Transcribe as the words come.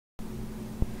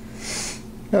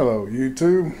Hello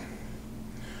YouTube.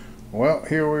 Well,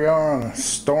 here we are on a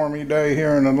stormy day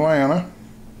here in Atlanta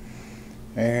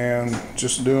and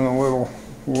just doing a little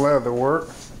leather work.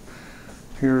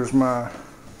 Here's my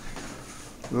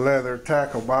leather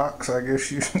tackle box, I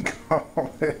guess you can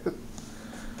call it,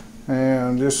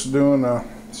 and just doing a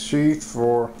sheath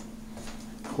for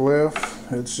Cliff.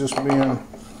 It's just being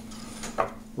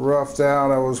roughed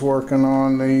out. I was working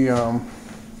on the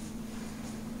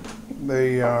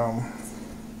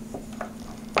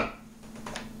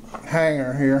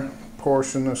hanger here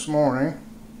portion this morning,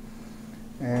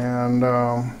 and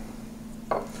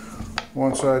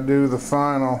once I do the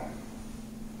final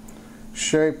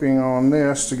shaping on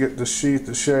this to get the sheath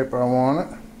the shape I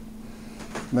want it,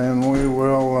 then we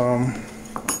will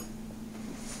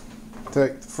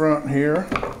take the front here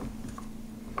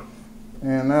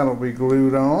and that'll be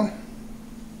glued on,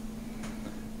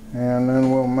 and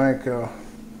then we'll make a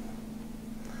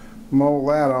mold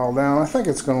that all down. I think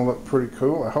it's going to look pretty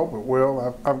cool. I hope it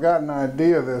will. I've got an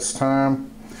idea this time.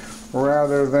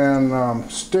 Rather than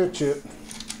stitch it,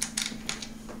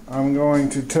 I'm going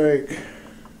to take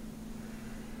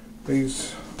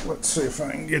these, let's see if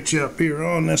I can get you up here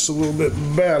on this a little bit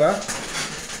better,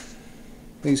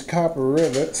 these copper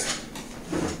rivets,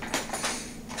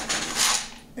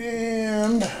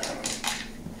 and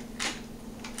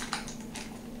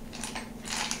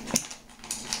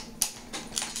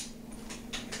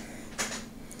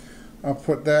I'll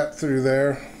put that through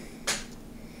there,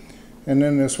 and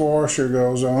then this washer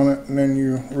goes on it, and then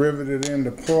you rivet it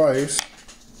into place.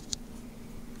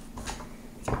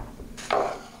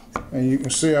 And you can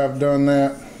see I've done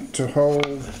that to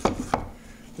hold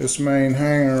this main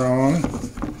hanger on,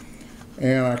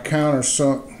 and I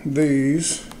countersunk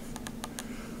these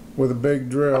with a big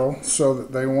drill so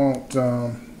that they won't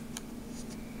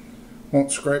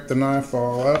scrape the knife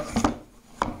all up.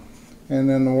 And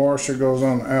then the washer goes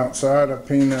on the outside. I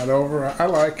peen that over. I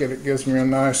like it. It gives me a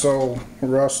nice old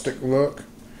rustic look,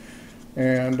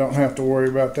 and don't have to worry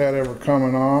about that ever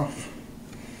coming off.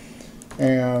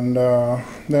 And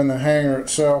then the hanger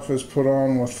itself is put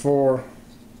on with 4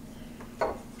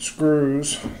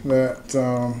 screws that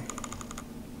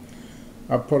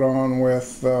I put on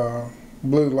with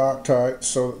blue Loctite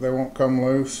so that they won't come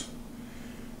loose.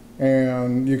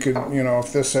 And you could, you know,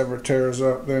 if this ever tears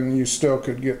up, then you still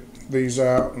could get these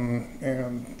out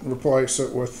and replace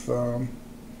it with a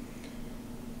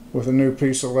new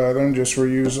piece of leather and just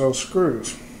reuse those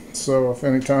screws. So if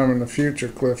any time in the future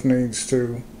Cliff needs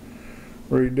to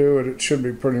redo it, it should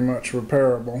be pretty much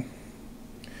repairable.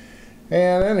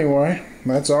 And anyway,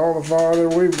 that's all the farther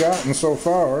we've gotten so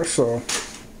far, so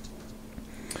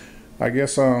I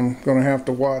guess I'm gonna have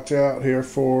to watch out here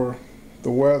for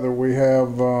the weather. We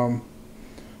have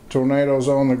tornadoes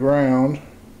on the ground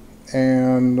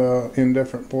and in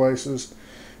different places,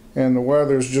 and the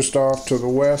weather's just off to the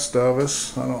west of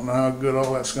us. I don't know how good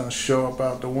all that's going to show up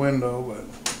out the window, but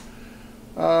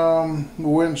the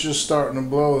wind's just starting to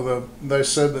blow. They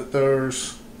said that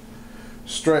there's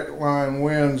straight line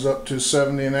winds up to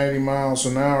 70 and 80 miles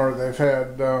an hour. They've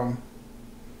had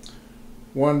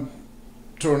one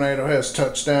tornado has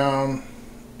touched down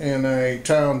in a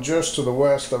town just to the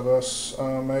west of us,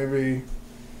 maybe,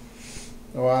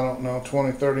 oh, I don't know,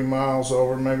 20-30 miles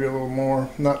over, maybe a little more,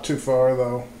 not too far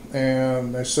though.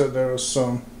 And they said there was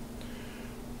some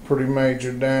pretty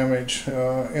major damage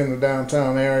in the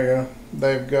downtown area.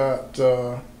 They've got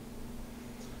a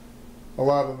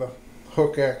lot of the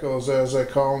hook echoes, as they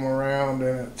call them, around,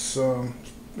 and it's you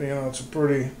know, it's a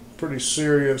pretty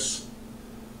serious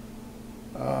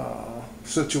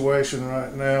situation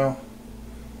right now.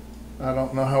 I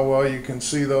don't know how well you can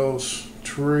see those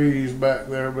trees back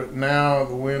there, but now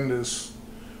the wind is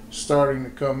starting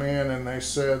to come in, and they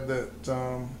said that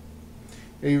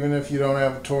even if you don't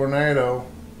have a tornado,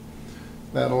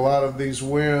 that a lot of these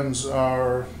winds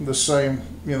are the same,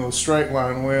 you know, straight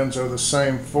line winds are the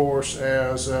same force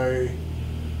as a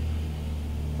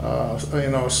you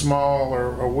know, a small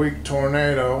or a weak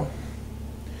tornado.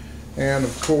 And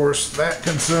of course that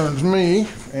concerns me,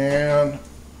 and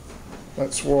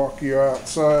let's walk you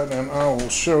outside and I will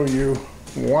show you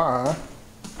why.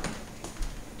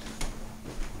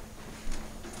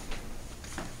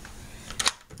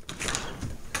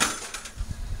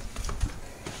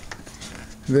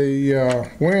 The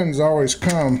winds always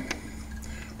come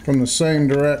from the same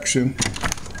direction,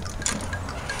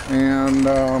 and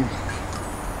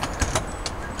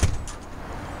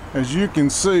as you can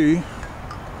see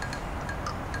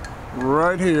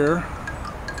right here,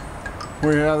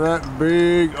 we have that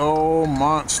big old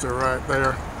monster right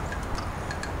there,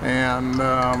 and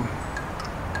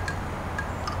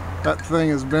That thing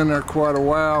has been there quite a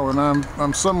while, and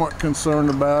I'm somewhat concerned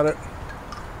about it.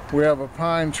 We have a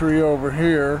pine tree over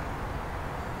here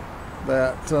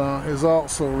that is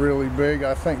also really big.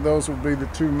 I think those would be the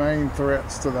two main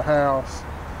threats to the house,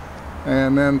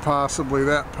 and then possibly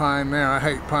that pine there. I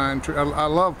hate pine trees. I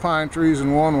love pine trees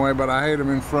in one way, but I hate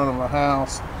them in front of a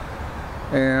house,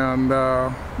 and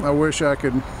I wish I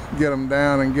could get them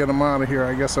down and get them out of here.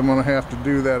 I guess I'm going to have to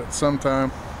do that at some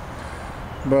time.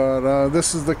 But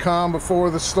this is the calm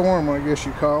before the storm, I guess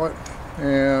you call it,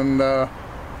 and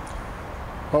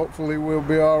hopefully we'll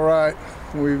be all right.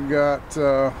 We've got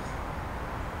the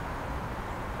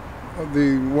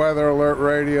weather alert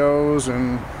radios,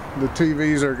 and the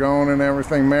TVs are going and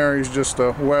everything. Mary's just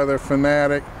a weather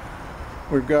fanatic.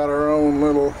 We've got our own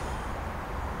little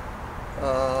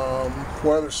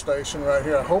weather station right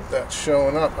here. I hope that's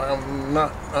showing up. I'm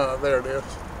not, there it is.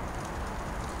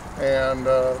 And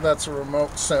that's a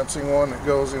remote sensing one that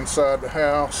goes inside the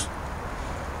house.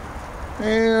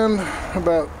 And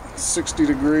about 60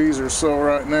 degrees or so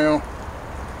right now.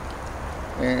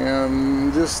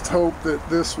 And just hope that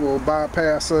this will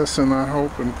bypass us, and I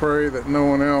hope and pray that no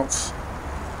one else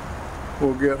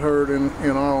will get hurt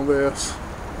in all this.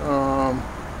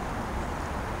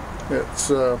 It's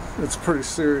a pretty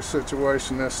serious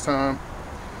situation this time.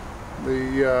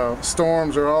 The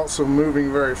storms are also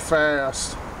moving very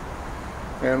fast,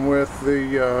 and with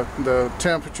the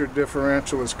temperature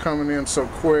differential is coming in so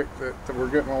quick that we're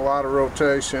getting a lot of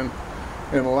rotation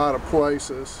in a lot of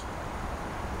places.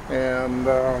 And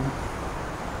I'm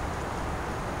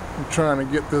trying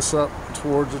to get this up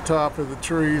towards the top of the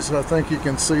trees. I think you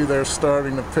can see they're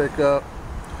starting to pick up.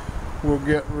 We'll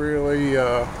get really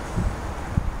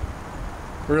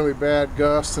bad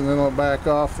gusts, and then it'll back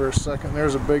off for a second.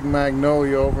 There's a big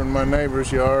magnolia over in my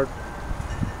neighbor's yard.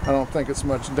 I don't think it's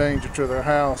much danger to their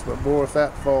house, but boy, if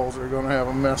that falls, they're going to have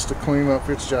a mess to clean up.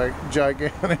 It's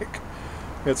gigantic.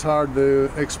 It's hard to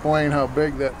explain how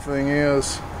big that thing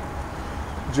is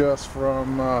just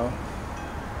from the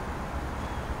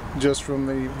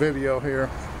video here.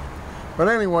 But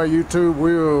anyway, YouTube,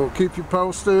 we'll keep you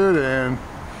posted and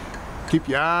keep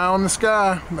your eye on the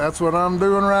sky. That's what I'm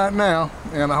doing right now,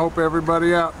 and I hope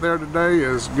everybody out there today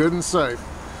is good and safe.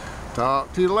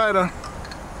 Talk to you later.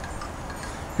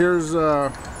 Here's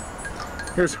our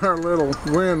little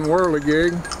wind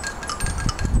whirligig,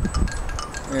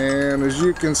 and as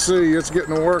you can see, it's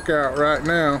getting a workout right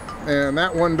now, and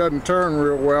that one doesn't turn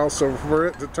real well, so for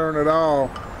it to turn at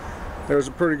all, there's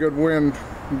a pretty good wind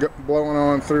blowing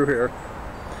on through here.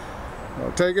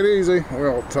 Well, take it easy.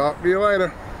 We'll talk to you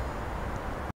later.